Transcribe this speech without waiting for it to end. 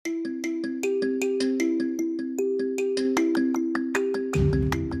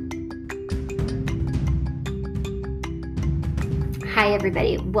Hi,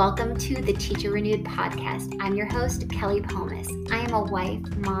 everybody. Welcome to the Teacher Renewed podcast. I'm your host, Kelly Palmas. I am a wife,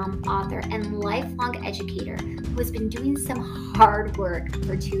 mom, author, and lifelong educator who has been doing some hard work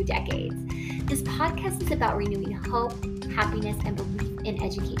for 2 decades. This podcast is about renewing hope, happiness, and belief in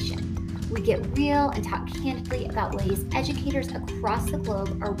education. We get real and talk candidly about ways educators across the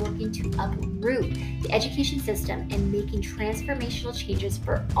globe are working to uproot the education system and making transformational changes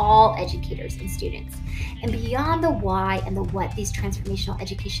for all educators and students. And beyond the why and the what these transformational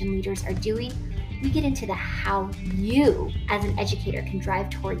education leaders are doing, we get into the how you, as an educator, can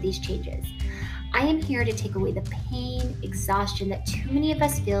drive toward these changes. I am here to take away the pain, exhaustion that too many of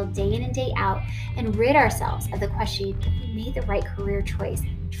us feel day in and day out and rid ourselves of the question if we made the right career choice.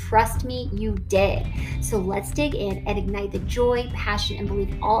 Trust me, you did. So let's dig in and ignite the joy, passion, and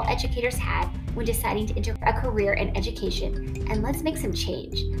belief all educators had when deciding to enter a career in education. And let's make some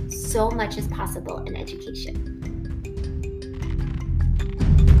change. So much is possible in education.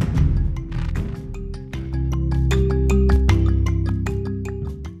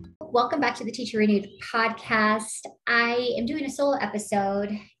 Welcome back to the Teacher Renewed podcast. I am doing a solo episode,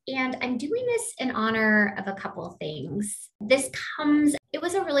 and I'm doing this in honor of a couple of things. It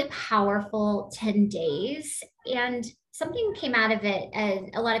was a really powerful 10 days, and something came out of it.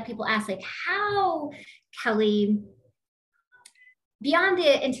 And a lot of people ask, like, how, Kelly, beyond the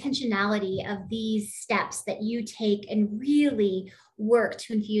intentionality of these steps that you take and really work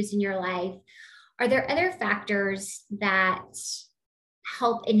to infuse in your life, are there other factors that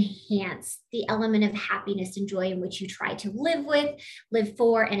help enhance the element of happiness and joy in which you try to live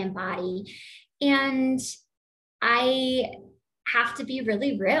for, and embody? And I have to be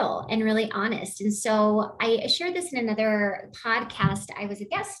really real and really honest. And so I shared this in another podcast I was a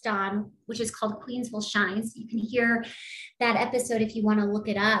guest on, which is called Queensville Shines. You can hear that episode if you want to look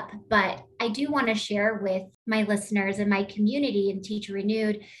it up. But I do want to share with my listeners and my community and Teacher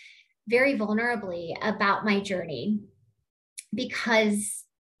Renewed very vulnerably about my journey, because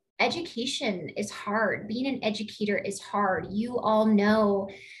education is hard. Being an educator is hard. You all know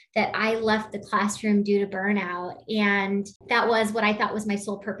that I left the classroom due to burnout, and that was what I thought was my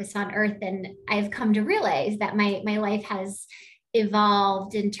sole purpose on earth. And I've come to realize that my life has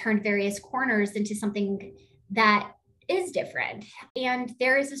evolved and turned various corners into something that is different. And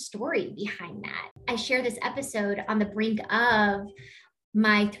there is a story behind that. I share this episode on the brink of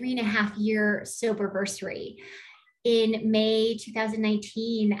my 3.5-year soberversary. In May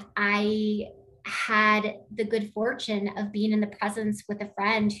 2019, I had the good fortune of being in the presence with a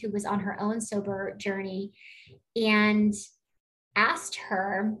friend who was on her own sober journey, and asked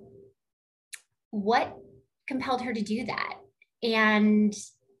her what compelled her to do that. And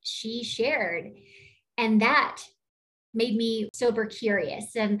she shared, and that made me sober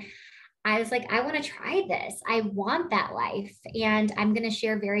curious. And I was like, I want to try this. I want that life. And I'm going to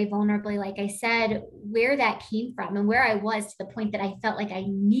share very vulnerably, like I said, where that came from and where I was to the point that I felt like I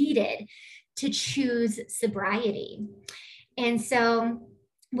needed to choose sobriety. And so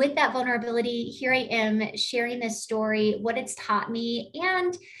with that vulnerability, here I am sharing this story, what it's taught me.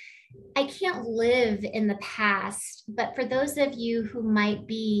 And I can't live in the past, but for those of you who might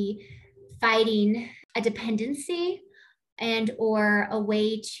be fighting a dependency and or a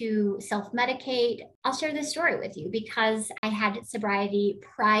way to self-medicate, I'll share this story with you because I had sobriety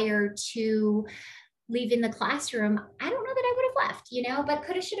prior to leaving the classroom. I don't know that I would have left, but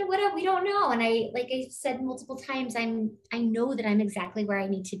coulda, shoulda, woulda, we don't know. And like I said multiple times, I know that I'm exactly where I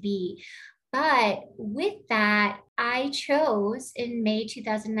need to be. But with that, I chose in May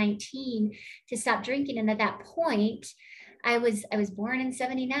 2019 to stop drinking. And at that point, I was born in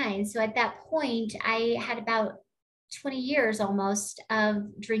 79. So at that point, I had about 20 years almost of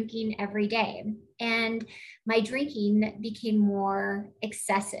drinking every day. And my drinking became more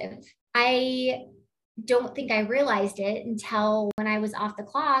excessive. I don't think I realized it until when I was off the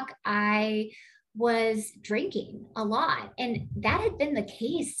clock, I was drinking a lot. And that had been the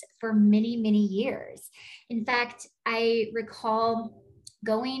case for many, many years. In fact, I recall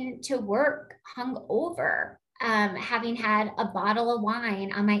going to work hungover, having had a bottle of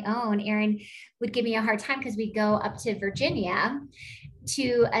wine on my own. Aaron would give me a hard time because we'd go up to Virginia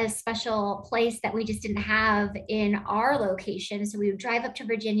to a special place that we just didn't have in our location. So we would drive up to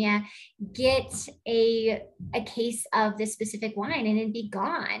Virginia, get a case of this specific wine, and it'd be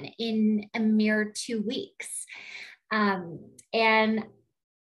gone in a mere 2 weeks. And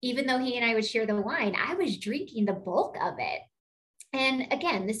even though he and I would share the wine, I was drinking the bulk of it. And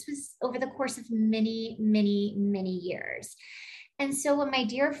again, this was over the course of many, many, many years. And so when my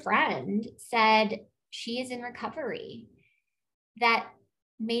dear friend said she is in recovery, that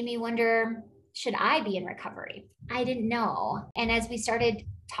made me wonder, should I be in recovery? I didn't know. And as we started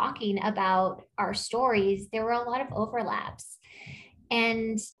talking about our stories, there were a lot of overlaps.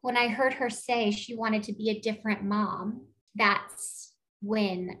 And when I heard her say she wanted to be a different mom, that's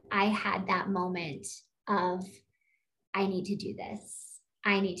when I had that moment of, I need to do this.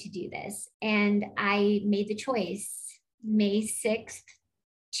 I need to do this. And I made the choice. May 6th,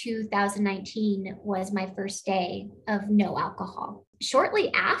 2019 was my first day of no alcohol.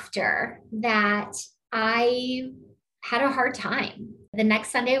 Shortly after that, I had a hard time. The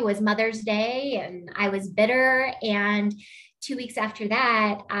next Sunday was Mother's Day, and I was bitter. And 2 weeks after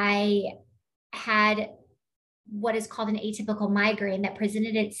that, I had what is called an atypical migraine that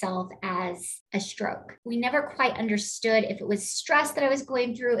presented itself as a stroke. We never quite understood if it was stress that I was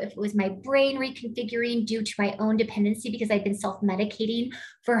going through, if it was my brain reconfiguring due to my own dependency, because I'd been self-medicating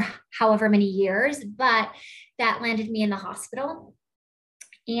for however many years, but that landed me in the hospital.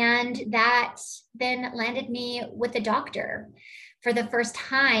 And that then landed me with a doctor for the first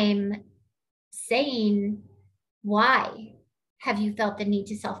time saying, why have you felt the need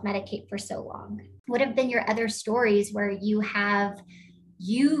to self-medicate for so long? What have been your other stories where you have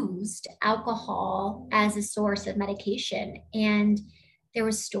used alcohol as a source of medication? And there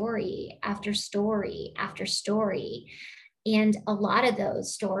was story after story after story. And a lot of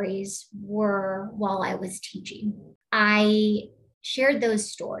those stories were while I was teaching. I shared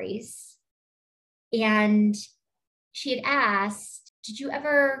those stories, and she had asked, did you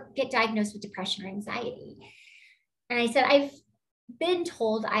ever get diagnosed with depression or anxiety? And I said, I've been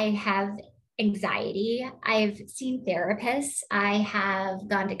told I have anxiety. I've seen therapists. I have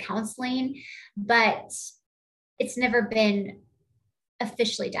gone to counseling, but it's never been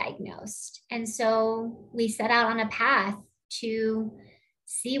officially diagnosed. And so we set out on a path to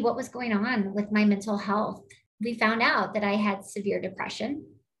see what was going on with my mental health. We found out that I had severe depression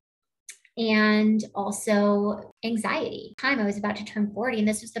and also anxiety. I was about to turn 40, and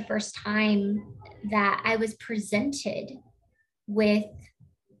this was the first time that I was presented with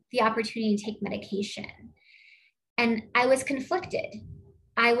the opportunity to take medication. And I was conflicted.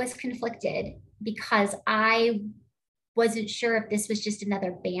 I was conflicted because I wasn't sure if this was just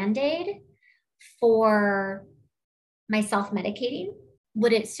another Band-Aid for my self-medicating.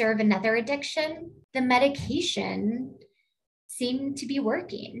 Would it serve another addiction? The medication seemed to be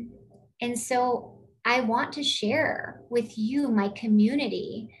working. And so I want to share with you, my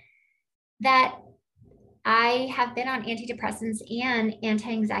community, that I have been on antidepressants and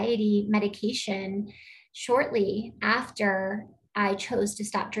anti-anxiety medication shortly after I chose to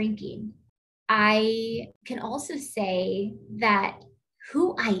stop drinking. I can also say that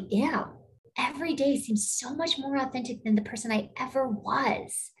who I am every day seems so much more authentic than the person I ever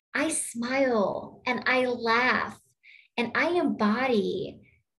was. I smile and I laugh and I embody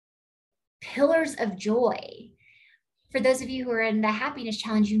pillars of joy. For those of you who are in the happiness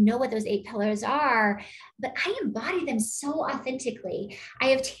challenge, you know what those 8 pillars are, but I embody them so authentically. I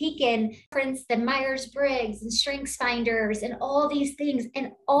have taken, for instance, the Myers-Briggs and Strengths Finders and all these things,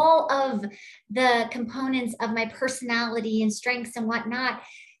 and all of the components of my personality and strengths and whatnot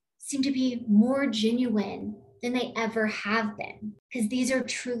seem to be more genuine than they ever have been, because these are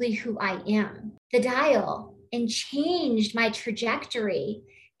truly who I am. The dial and changed my trajectory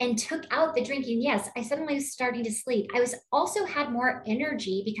and took out the drinking. Yes, I suddenly was starting to sleep. I was also had more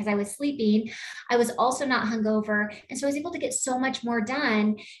energy because I was sleeping. I was also not hungover. And so I was able to get so much more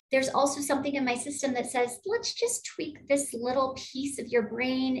done. There's also something in my system that says, let's just tweak this little piece of your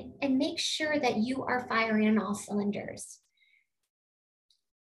brain and make sure that you are firing on all cylinders.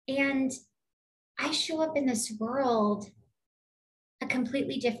 And I show up in this world a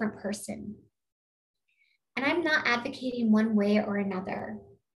completely different person. And I'm not advocating one way or another.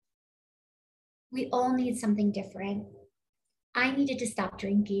 We all need something different. I needed to stop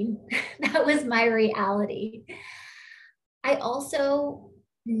drinking. That was my reality. I also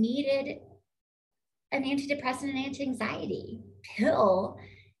needed an antidepressant and anti-anxiety pill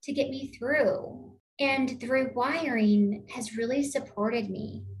to get me through. And the rewiring has really supported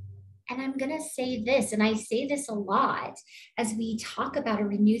me. And I'm going to say this, and I say this a lot as we talk about a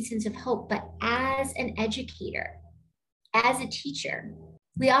renewed sense of hope, but as an educator, as a teacher,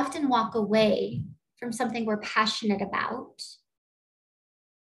 we often walk away from something we're passionate about.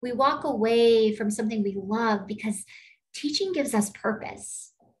 We walk away from something we love because teaching gives us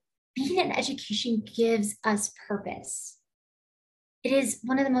purpose. Being in education gives us purpose. It is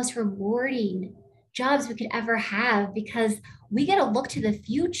one of the most rewarding jobs we could ever have, because we get to look to the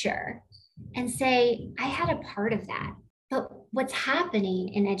future and say, I had a part of that. But what's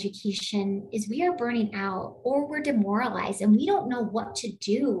happening in education is we are burning out, or we're demoralized, and we don't know what to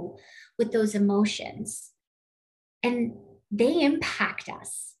do with those emotions, and they impact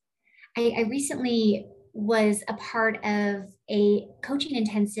us. I recently was a part of a coaching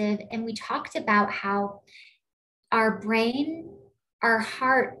intensive, and we talked about how our brain, our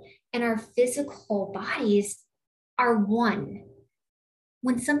heart, and our physical bodies are one.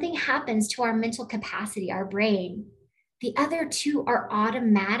 When something happens to our mental capacity, our brain, the other two are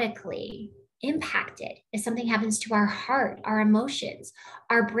automatically impacted. If something happens to our heart, our emotions,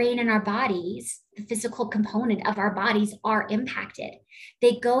 our brain and our bodies, the physical component of our bodies are impacted.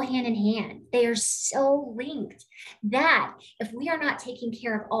 They go hand in hand. They are so linked that if we are not taking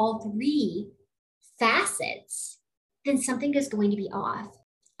care of all three facets, then something is going to be off.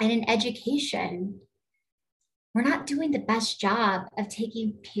 And in education, we're not doing the best job of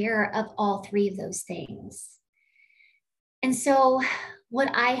taking care of all three of those things. And so,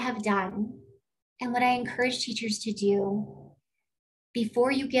 what I have done and what I encourage teachers to do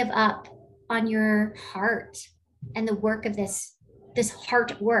before you give up on your heart and the work of this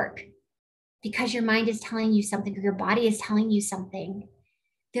heart work, because your mind is telling you something or your body is telling you something,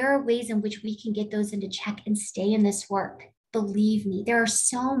 there are ways in which we can get those into check and stay in this work. Believe me, there are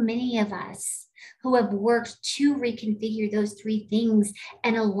so many of us who have worked to reconfigure those three things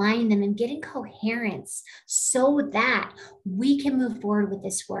and align them and get in coherence so that we can move forward with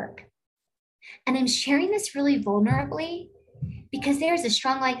this work. And I'm sharing this really vulnerably because there's a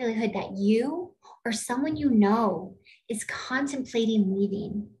strong likelihood that you or someone you know is contemplating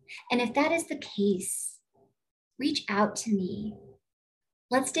leaving. And if that is the case, reach out to me.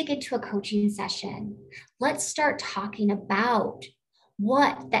 Let's dig into a coaching session. Let's start talking about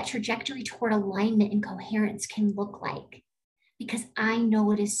what that trajectory toward alignment and coherence can look like, because I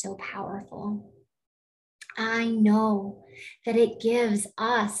know it is so powerful. I know that it gives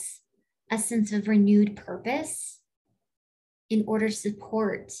us a sense of renewed purpose in order to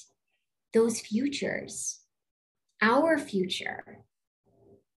support those futures, our future.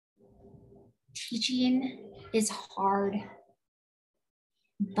 Teaching is hard,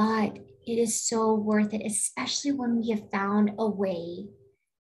 but it is so worth it, especially when we have found a way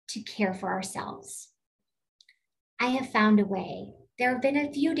to care for ourselves. I have found a way. There have been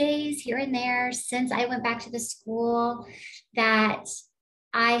a few days here and there since I went back to the school that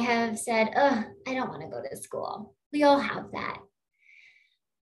I have said, I don't want to go to school. We all have that.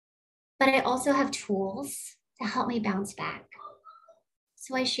 But I also have tools to help me bounce back.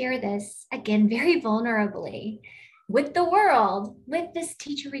 So I share this, again, very vulnerably with the world, with this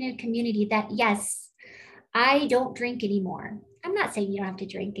Teacher Renewed community, that yes, I don't drink anymore. I'm not saying you don't have to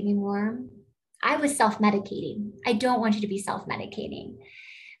drink anymore. I was self-medicating. I don't want you to be self-medicating.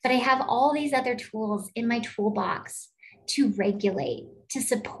 But I have all these other tools in my toolbox to regulate, to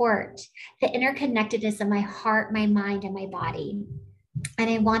support the interconnectedness of my heart, my mind, and my body. And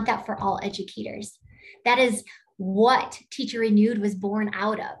I want that for all educators. That is what Teacher Renewed was born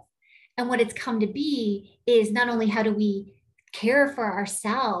out of. And what it's come to be is not only how do we care for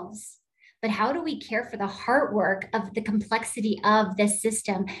ourselves, but how do we care for the heart work of the complexity of this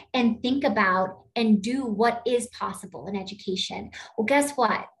system and think about and do what is possible in education? Well, guess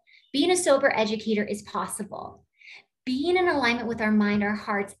what? Being a sober educator is possible. Being in alignment with our mind, our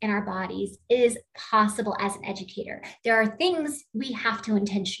hearts, and our bodies is possible as an educator. There are things we have to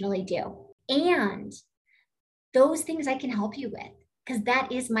intentionally do. And those things I can help you with, because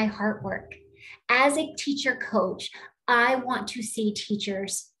that is my heart work. As a teacher coach, I want to see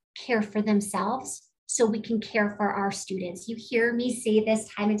teachers care for themselves so we can care for our students. You hear me say this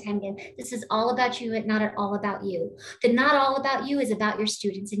time and time again. This is all about you and not at all about you. The not all about you is about your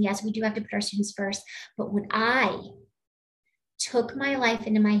students. And yes, we do have to put our students first. But when I took my life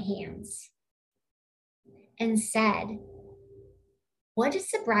into my hands and said, what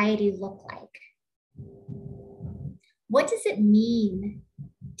does sobriety look like? What does it mean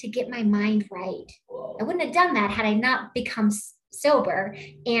to get my mind right? I wouldn't have done that had I not become sober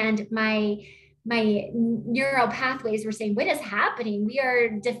and my neural pathways were saying, what is happening? We are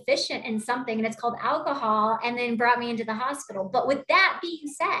deficient in something, and it's called alcohol, and then brought me into the hospital. But with that being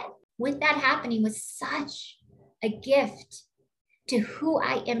said, with that happening was such a gift to who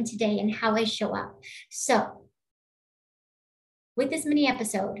I am today and how I show up. So with this mini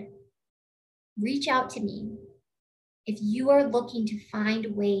episode, reach out to me if you are looking to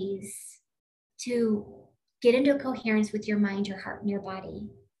find ways to get into coherence with your mind, your heart, and your body.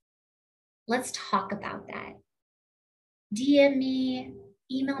 Let's talk about that. DM me,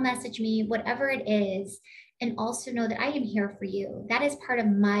 email message me, whatever it is. And also know that I am here for you. That is part of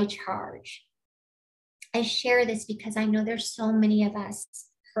my charge. I share this because I know there's so many of us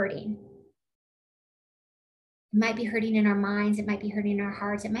hurting. It might be hurting in our minds. It might be hurting in our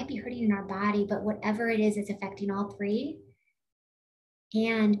hearts. It might be hurting in our body, but whatever it is, it's affecting all three.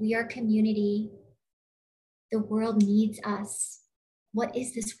 And we are community. The world needs us. What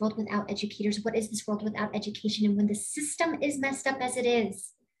is this world without educators? What is this world without education? And when the system is messed up as it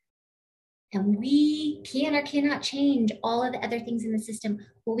is, and we can or cannot change all of the other things in the system,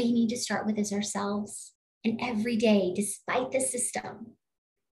 what we need to start with is ourselves. And every day, despite the system,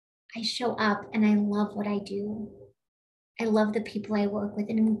 I show up and I love what I do. I love the people I work with,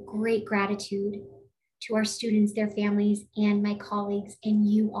 and in great gratitude to our students, their families, and my colleagues, and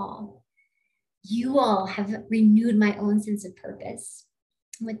you all. You all have renewed my own sense of purpose.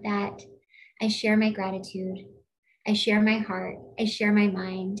 With that, I share my gratitude. I share my heart. I share my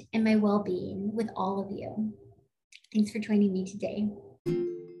mind and my well-being with all of you. Thanks for joining me today.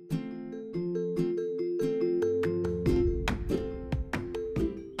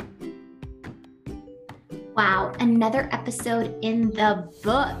 Wow, another episode in the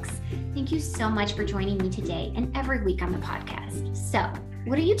books. Thank you so much for joining me today and every week on the podcast. So,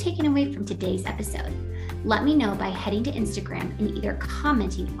 what are you taking away from today's episode? Let me know by heading to Instagram and either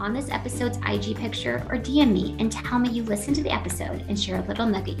commenting on this episode's IG picture or DM me and tell me you listened to the episode and share a little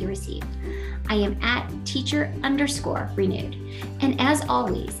nugget you received. I am at teacher_renewed. And as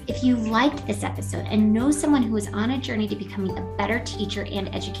always, if you liked this episode and know someone who is on a journey to becoming a better teacher and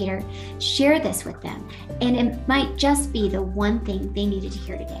educator, share this with them. And it might just be the one thing they needed to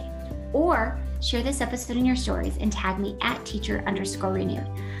hear today. Or share this episode in your stories and tag me at teacher_renewed.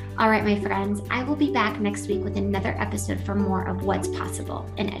 All right, my friends, I will be back next week with another episode for more of what's possible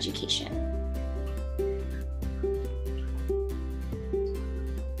in education.